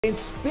And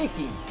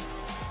speaking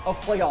of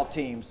playoff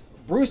teams,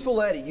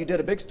 Bruceville-Eddy, you did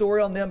a big story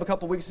on them a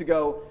couple weeks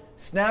ago,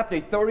 snapped a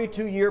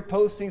 32-year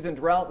postseason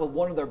drought with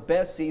one of their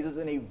best seasons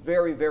in a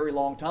very, very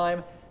long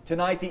time.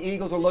 Tonight, the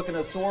Eagles are looking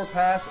to soar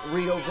past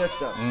Rio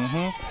Vista.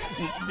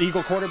 The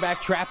Eagle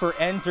quarterback Trapper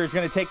Enzer is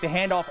going to take the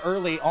handoff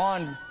early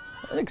on.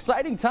 An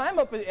exciting time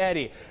up at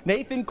Eddy.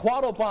 Nathan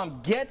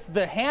Quattlebaum gets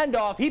the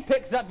handoff. He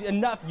picks up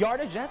enough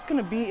yardage. That's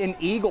going to be an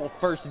Eagle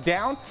first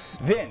down.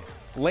 Then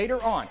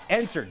later on,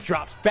 Enzer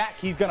drops back.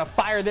 He's going to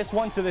fire this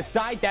one to the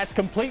side. That's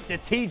complete to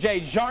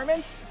TJ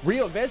Jarman.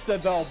 Rio Vista,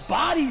 though,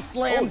 body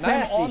slams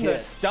him on the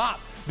stop.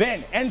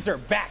 Then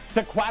Enzer back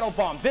to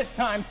Quattlebaum, this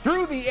time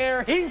through the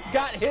air. He's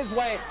got his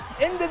way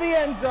into the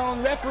end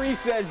zone. Referee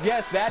says,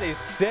 yes, that is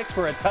 6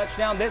 for a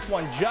touchdown. This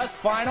one just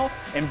final.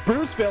 And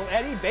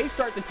Bruceville-Eddy, they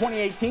start the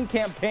 2018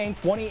 campaign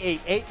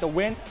 28-8, the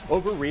win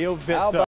over Rio Vista.